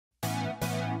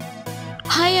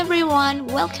Hi everyone,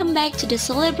 welcome back to the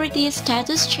Celebrity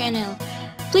Status channel.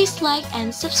 Please like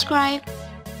and subscribe.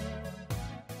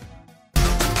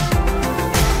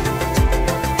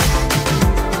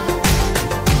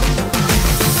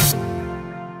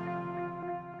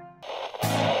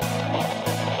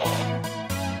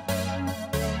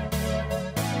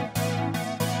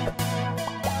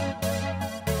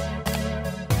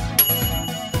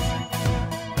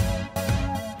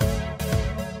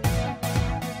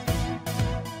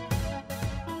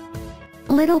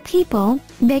 Little people,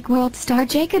 big world star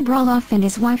Jacob Roloff and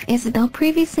his wife Isabel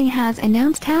previously has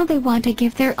announced how they want to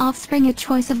give their offspring a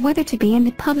choice of whether to be in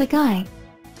the public eye.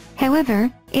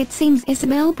 However, it seems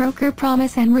Isabel broke her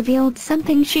promise and revealed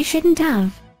something she shouldn't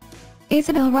have.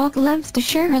 Isabel Roloff loves to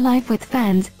share her life with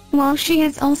fans, while she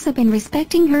has also been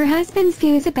respecting her husband's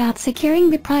views about securing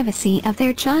the privacy of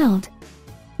their child.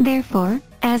 Therefore,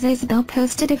 as Isabel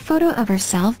posted a photo of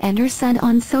herself and her son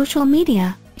on social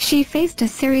media, she faced a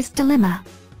serious dilemma.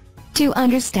 To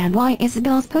understand why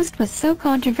Isabel's post was so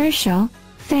controversial,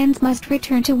 fans must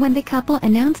return to when the couple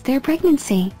announced their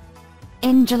pregnancy.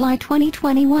 In July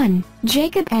 2021,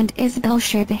 Jacob and Isabel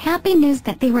shared the happy news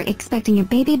that they were expecting a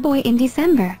baby boy in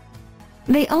December.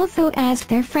 They also asked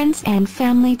their friends and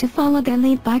family to follow their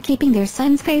lead by keeping their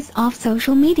son's face off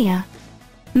social media.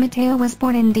 Mateo was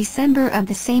born in December of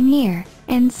the same year,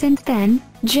 and since then,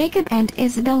 Jacob and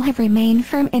Isabel have remained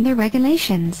firm in their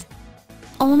regulations.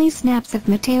 Only snaps of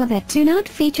Mateo that do not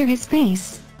feature his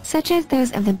face, such as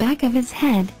those of the back of his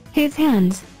head, his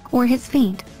hands, or his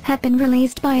feet, have been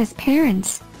released by his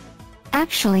parents.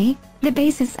 Actually, the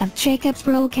basis of Jacob's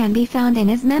role can be found in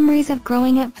his memories of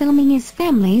growing up filming his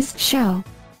family's show.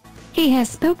 He has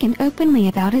spoken openly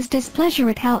about his displeasure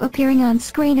at how appearing on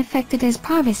screen affected his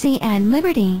privacy and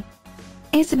liberty.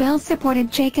 Isabel supported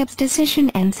Jacob's decision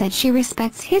and said she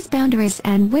respects his boundaries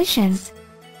and wishes.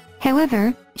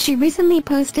 However, she recently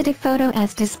posted a photo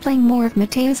as displaying more of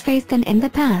Mateo's face than in the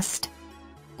past.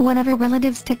 One of her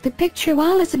relatives took the picture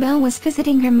while Isabel was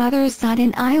visiting her mother's side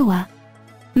in Iowa.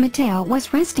 Mateo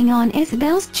was resting on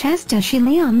Isabel's chest as she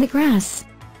lay on the grass.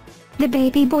 The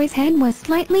baby boy's head was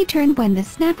slightly turned when the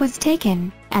snap was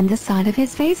taken, and the side of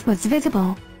his face was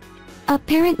visible.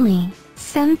 Apparently,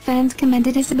 some fans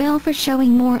commended Isabel for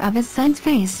showing more of his son's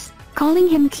face, calling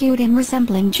him cute and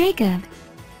resembling Jacob.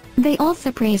 They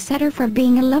also praised her for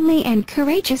being a lovely and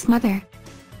courageous mother.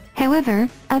 However,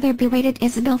 others berated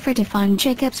Isabel for defying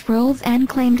Jacob's rules and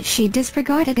claimed she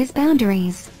disregarded his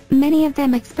boundaries. Many of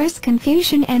them expressed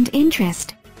confusion and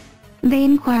interest. They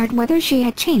inquired whether she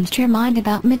had changed her mind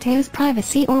about Mateo's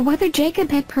privacy or whether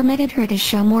Jacob had permitted her to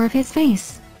show more of his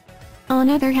face. On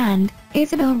the other hand,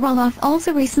 Isabel Roloff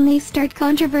also recently stirred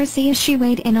controversy as she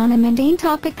weighed in on a mundane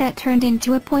topic that turned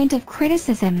into a point of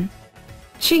criticism.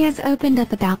 She has opened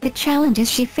up about the challenges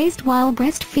she faced while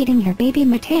breastfeeding her baby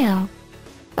Mateo.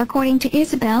 According to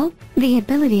Isabel, the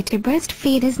ability to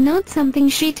breastfeed is not something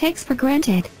she takes for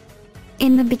granted.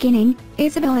 In the beginning,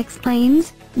 Isabel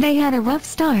explains, they had a rough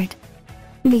start.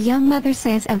 The young mother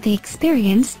says of the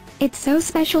experience, "It's so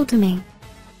special to me."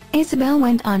 Isabel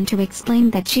went on to explain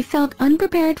that she felt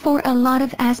unprepared for a lot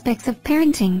of aspects of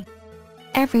parenting.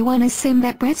 Everyone assumed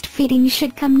that breastfeeding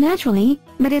should come naturally,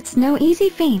 but it's no easy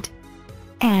feat.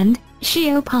 And,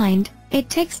 she opined, it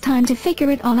takes time to figure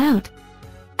it all out.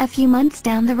 A few months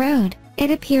down the road,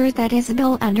 it appears that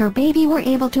Isabel and her baby were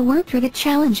able to work through the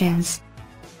challenges.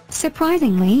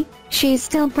 Surprisingly, she is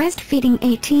still breastfeeding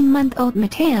 18-month-old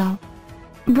Mateo.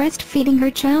 Breastfeeding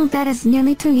her child that is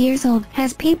nearly 2 years old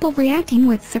has people reacting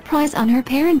with surprise on her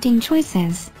parenting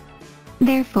choices.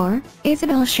 Therefore,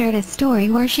 Isabel shared a story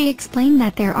where she explained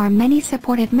that there are many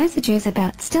supportive messages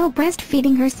about still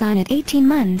breastfeeding her son at 18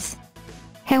 months.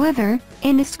 However,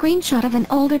 in a screenshot of an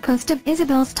older post of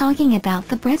Isabel's talking about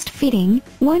the breastfeeding,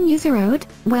 one user wrote,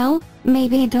 "Well,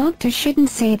 maybe a doctor shouldn't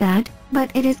say that,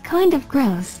 but it is kind of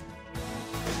gross."